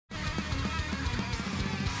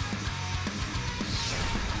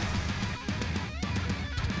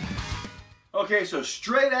Okay, so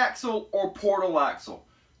straight axle or portal axle.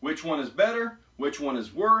 Which one is better? Which one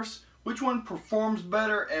is worse? Which one performs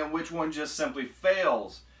better and which one just simply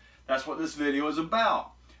fails? That's what this video is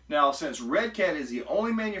about. Now, since Redcat is the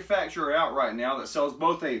only manufacturer out right now that sells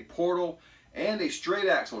both a portal and a straight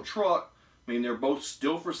axle truck, I mean, they're both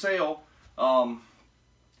still for sale, I'm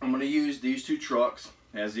going to use these two trucks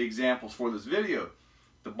as the examples for this video.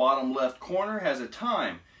 The bottom left corner has a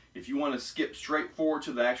time. If you want to skip straight forward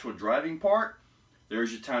to the actual driving part,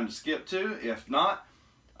 there's your time to skip to. If not,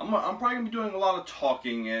 I'm probably going to be doing a lot of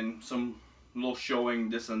talking and some little showing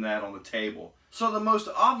this and that on the table. So the most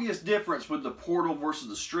obvious difference with the portal versus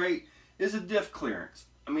the straight is the diff clearance.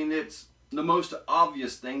 I mean, it's the most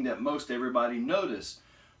obvious thing that most everybody notice.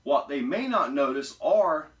 What they may not notice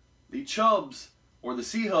are the chubs or the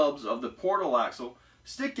C-hubs of the portal axle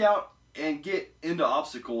stick out and get into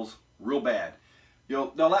obstacles real bad.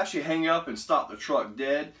 They'll actually hang up and stop the truck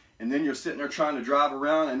dead, and then you're sitting there trying to drive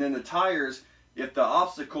around, and then the tires, if the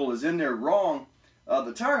obstacle is in there wrong,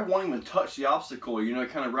 the tire won't even touch the obstacle, you know,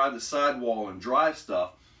 kind of ride the sidewall and drive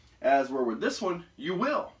stuff. As where with this one, you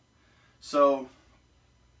will. So,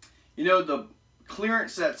 you know, the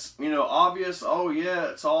clearance that's, you know, obvious, oh yeah,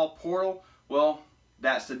 it's all portal, well,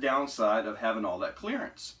 that's the downside of having all that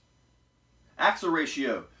clearance. Axle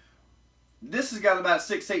ratio. This has got about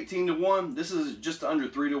 6:18 to 1. This is just under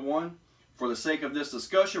 3 to 1. For the sake of this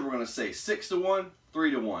discussion, we're going to say 6 to 1, 3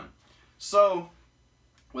 to 1. So,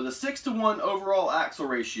 with a 6 to 1 overall axle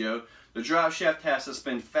ratio, the drive shaft has to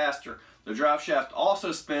spin faster. The drive shaft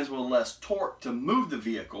also spins with less torque to move the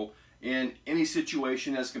vehicle in any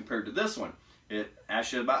situation as compared to this one. It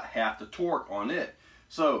actually about half the torque on it.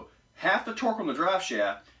 So, half the torque on the drive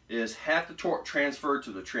shaft is half the torque transferred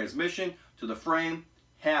to the transmission, to the frame,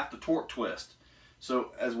 half the torque twist.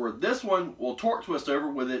 So as where this one will torque twist over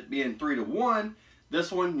with it being 3 to 1,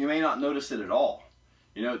 this one you may not notice it at all.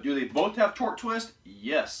 You know, do they both have torque twist?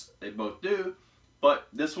 Yes, they both do, but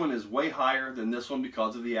this one is way higher than this one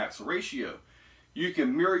because of the axle ratio. You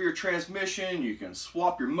can mirror your transmission, you can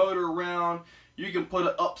swap your motor around, you can put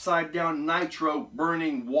an upside down nitro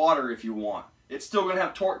burning water if you want. It's still going to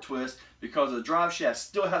have torque twist because the drive shaft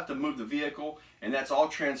still has to move the vehicle, and that's all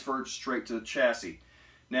transferred straight to the chassis.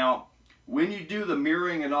 Now, when you do the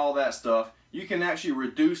mirroring and all that stuff, you can actually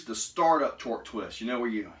reduce the startup torque twist, you know, where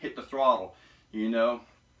you hit the throttle, you know.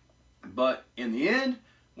 But in the end,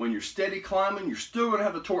 when you're steady climbing, you're still going to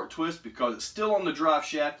have the torque twist because it's still on the drive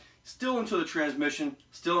shaft, still into the transmission,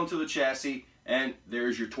 still into the chassis, and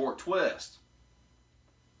there's your torque twist.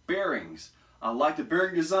 Bearings. I like the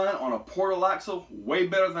bearing design on a portal axle way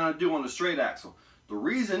better than I do on the straight axle. The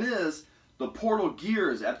reason is the portal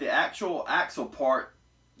gears at the actual axle part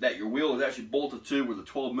that your wheel is actually bolted to with a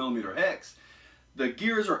 12mm hex. The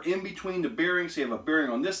gears are in between the bearings, so you have a bearing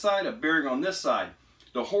on this side, a bearing on this side.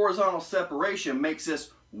 The horizontal separation makes this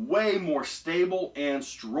way more stable and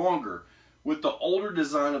stronger. With the older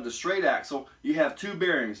design of the straight axle, you have two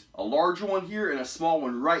bearings, a larger one here and a small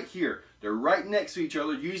one right here. They're right next to each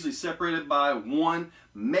other, usually separated by 1,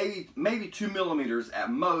 maybe 2mm at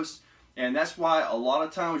most, and that's why a lot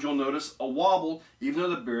of times you'll notice a wobble even though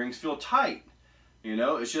the bearings feel tight. You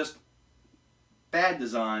know, it's just bad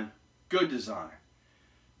design, good design.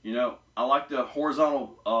 You know, I like the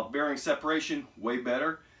horizontal bearing separation way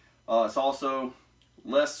better. It's also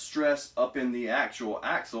less stress up in the actual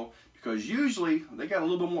axle because usually they got a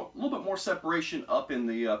little bit more separation up in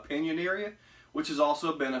the pinion area, which is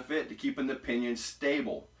also a benefit to keeping the pinion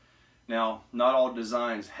stable. Now, not all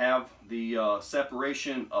designs have the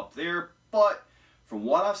separation up there, but from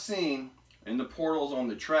what I've seen in the portals on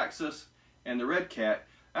the Traxxas and the Redcat,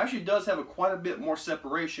 actually does have quite a bit more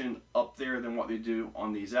separation up there than what they do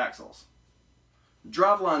on these axles.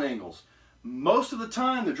 Driveline angles. Most of the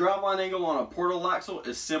time the driveline angle on a portal axle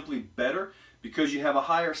is simply better because you have a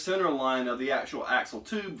higher center line of the actual axle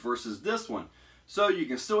tube versus this one. So you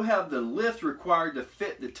can still have the lift required to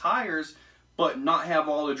fit the tires but not have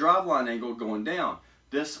all the driveline angle going down.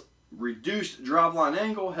 This reduced driveline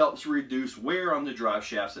angle helps reduce wear on the drive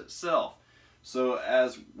shafts itself. So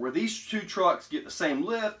as where these two trucks get the same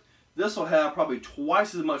lift, this will have probably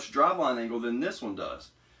twice as much driveline angle than this one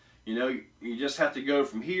does. You know, you just have to go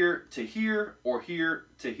from here to here or here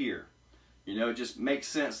to here. You know, it just makes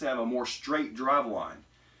sense to have a more straight driveline,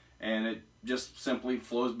 and it just simply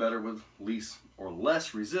flows better with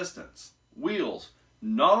less resistance. Wheels.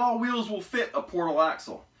 Not all wheels will fit a portal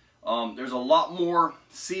axle. There's a lot more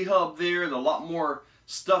C-hub there, there's a lot more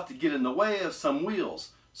stuff to get in the way of some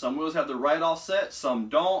wheels. Some wheels have the right offset, some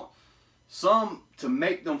don't. Some, to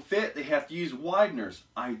make them fit, they have to use wideners.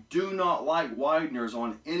 I do not like wideners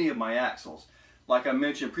on any of my axles. like I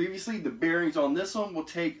mentioned previously, the bearings on this one will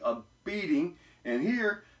take a beating, and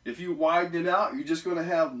here, if you widen it out, you're just going to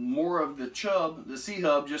have more of the chub, the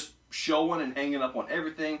C-hub, just showing and hanging up on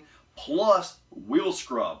everything, plus wheel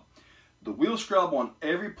scrub. The wheel scrub on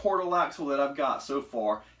every portal axle that I've got so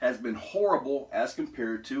far has been horrible as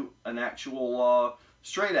compared to an actual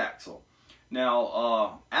straight axle.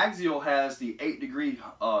 Now, Axial has the 8-degree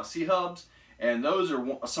C-hubs, and those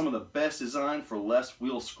are some of the best designed for less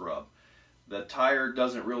wheel scrub. The tire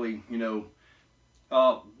doesn't really, you know,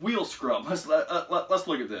 wheel scrub. Let's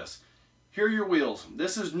look at this. Here are your wheels.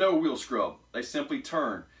 This is no wheel scrub. They simply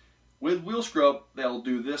turn. With wheel scrub, they'll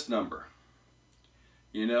do this number.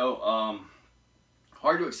 You know,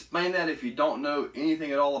 hard to explain that if you don't know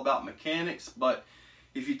anything at all about mechanics, but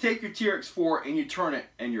if you take your TRX4 and you turn it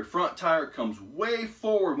and your front tire comes way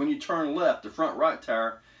forward when you turn left, the front right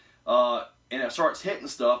tire, and it starts hitting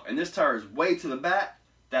stuff, and this tire is way to the back,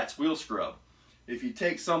 that's wheel scrub. If you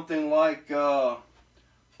take something like the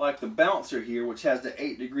Bouncer here, which has the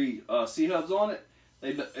 8-degree C-hubs on it,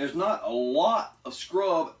 there's not a lot of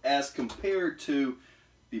scrub as compared to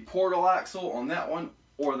the portal axle on that one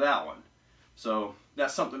or that one. So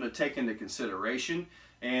that's something to take into consideration.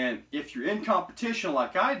 And if you're in competition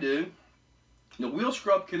like I do, the wheel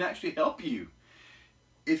scrub can actually help you.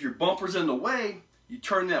 If your bumper's in the way, you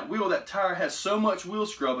turn that wheel, that tire has so much wheel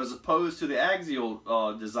scrub as opposed to the Axial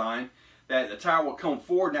design that the tire will come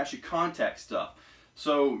forward and actually contact stuff.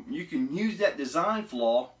 So you can use that design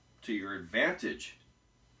flaw to your advantage.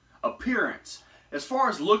 Appearance. As far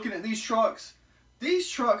as looking at these trucks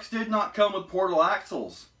did not come with portal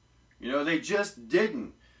axles. You know, they just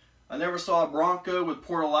didn't. I never saw a Bronco with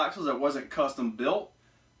portal axles that wasn't custom built.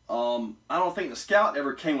 I don't think the Scout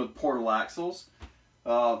ever came with portal axles.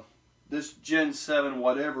 This Gen 7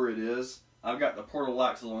 whatever it is, I've got the portal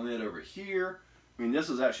axle on it over here. I mean, this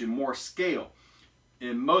is actually more scale.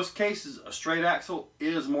 In most cases, a straight axle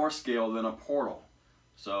is more scale than a portal.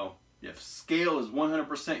 So if scale is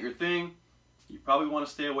 100% your thing, you probably want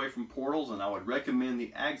to stay away from portals, and I would recommend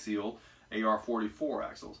the Axial AR44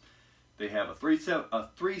 axles. They have a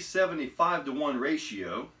 375 to 1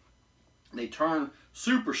 ratio. They turn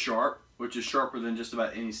super sharp, which is sharper than just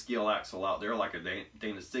about any scale axle out there, like a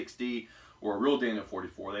Dana 60 or a real Dana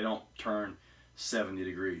 44. They don't turn 70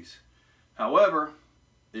 degrees. However,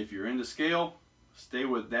 if you're into scale, stay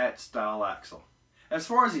with that style axle. As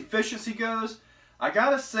far as efficiency goes, I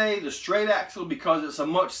gotta say the straight axle, because it's a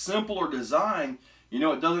much simpler design. You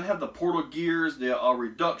know, it doesn't have the portal gears, the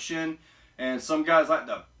reduction, and some guys like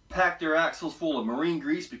to pack their axles full of marine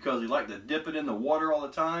grease because they like to dip it in the water all the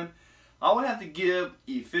time. I would have to give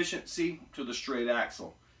efficiency to the straight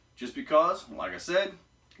axle, just because, like I said,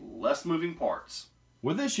 less moving parts.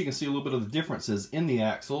 With this, you can see a little bit of the differences in the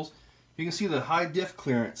axles. You can see the high diff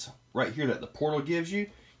clearance right here that the portal gives you.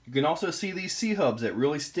 You can also see these C-hubs that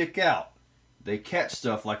really stick out. They catch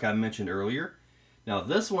stuff like I mentioned earlier. Now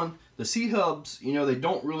this one, the C-hubs, you know, they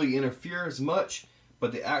don't really interfere as much,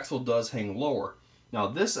 but the axle does hang lower. Now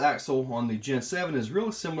this axle on the Gen 7 is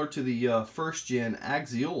really similar to the first gen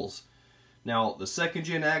Axials. Now the second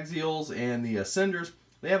gen Axials and the Ascenders,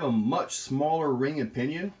 they have a much smaller ring and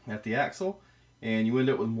pinion at the axle, and you end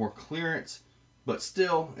up with more clearance, but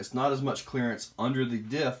still it's not as much clearance under the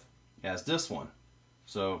diff as this one.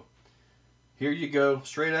 So here you go,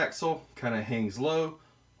 straight axle, kind of hangs low.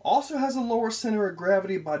 Also has a lower center of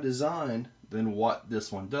gravity by design than what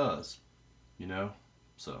this one does, you know.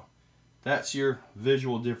 So that's your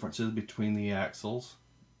visual differences between the axles.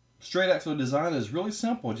 Straight axle design is really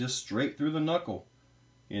simple, just straight through the knuckle,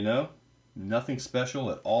 you know. Nothing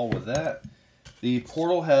special at all with that. The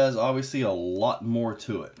portal has obviously a lot more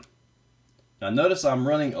to it. Now notice I'm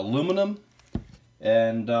running aluminum,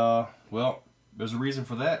 and well, there's a reason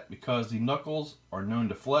for that, because the knuckles are known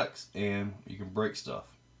to flex and you can break stuff.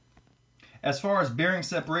 As far as bearing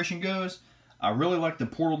separation goes, I really like the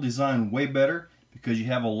portal design way better because you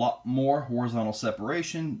have a lot more horizontal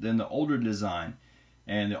separation than the older design.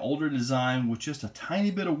 And the older design, with just a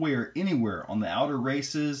tiny bit of wear anywhere on the outer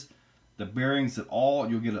races, the bearings at all,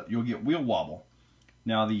 you'll get wheel wobble.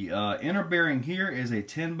 Now the inner bearing here is a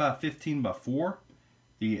 10 by 15 by 4.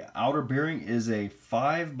 The outer bearing is a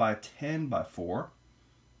 5 by 10 by 4.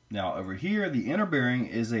 Now over here, the inner bearing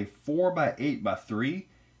is a 4 by 8 by 3.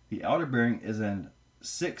 The outer bearing is a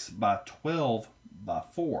 6 by 12 by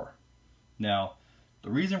 4. Now, the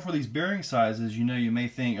reason for these bearing sizes, you know, you may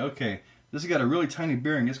think, okay, this has got a really tiny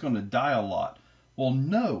bearing, it's going to die a lot. Well,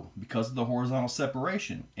 no, because of the horizontal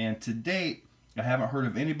separation. And to date, I haven't heard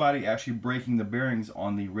of anybody actually breaking the bearings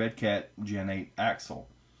on the Redcat Gen 8 axle.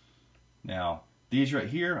 Now, these right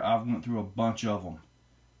here, I've went through a bunch of them.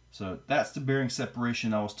 So that's the bearing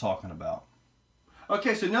separation I was talking about.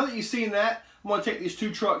 Okay, so now that you've seen that, I'm going to take these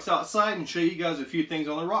two trucks outside and show you guys a few things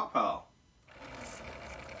on the rock pile.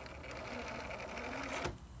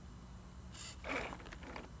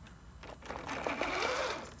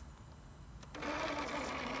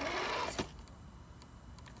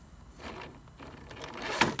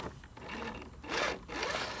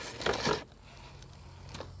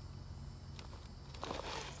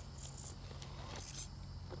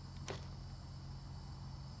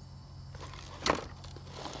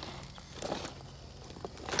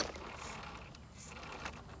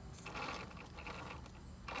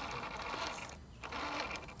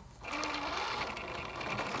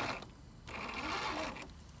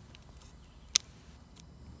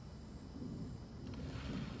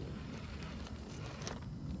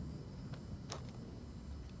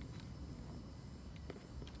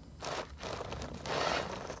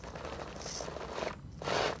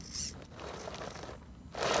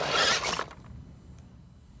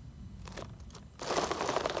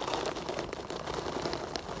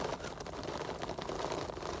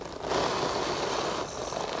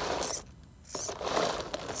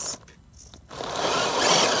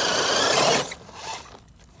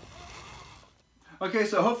 Okay,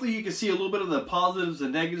 so hopefully you can see a little bit of the positives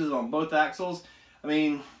and negatives on both axles. I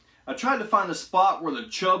mean, I tried to find a spot where the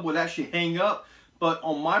chub would actually hang up, but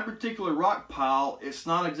on my particular rock pile, it's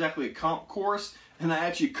not exactly a comp course, and I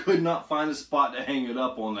actually could not find a spot to hang it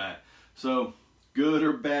up on that. So, good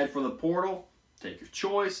or bad for the Portal, take your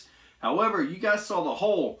choice. However, you guys saw the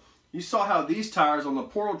hole. You saw how these tires on the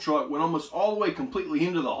Portal truck went almost all the way completely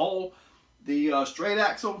into the hole. The straight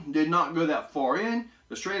axle did not go that far in.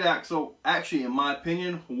 The straight axle actually, in my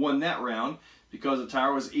opinion, won that round because the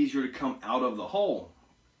tire was easier to come out of the hole.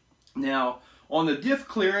 Now, on the diff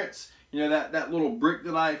clearance, you know, that little brick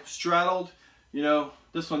that I straddled, you know,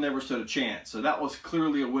 this one never stood a chance. So that was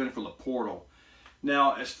clearly a win for the Portal.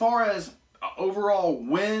 Now, as far as overall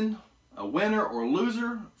win, a winner or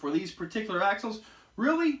loser for these particular axles,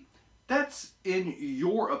 really, that's in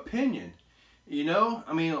your opinion. You know,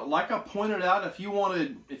 I mean, like I pointed out, if you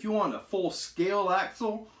wanted a full scale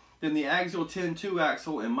axle, then the Axial 10-2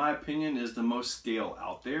 axle, in my opinion, is the most scale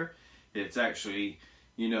out there. It's actually,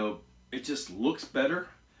 you know, it just looks better.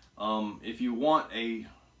 If you want a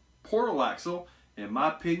Portal axle, in my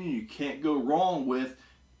opinion, you can't go wrong with,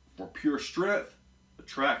 for pure strength, the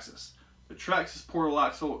Traxxas. The Traxxas Portal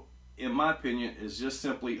axle, in my opinion, is just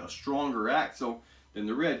simply a stronger axle than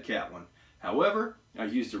the Redcat one. However, I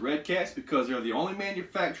use the Redcats because they're the only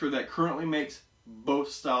manufacturer that currently makes both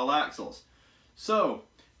style axles. So,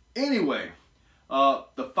 anyway,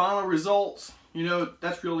 the final results, you know,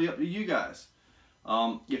 that's really up to you guys.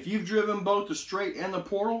 If you've driven both the straight and the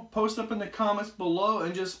Portal, post up in the comments below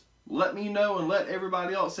and just let me know and let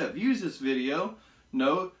everybody else that views this video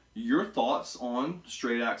know your thoughts on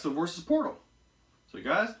straight axle versus Portal. So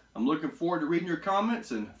guys, I'm looking forward to reading your comments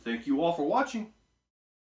and thank you all for watching.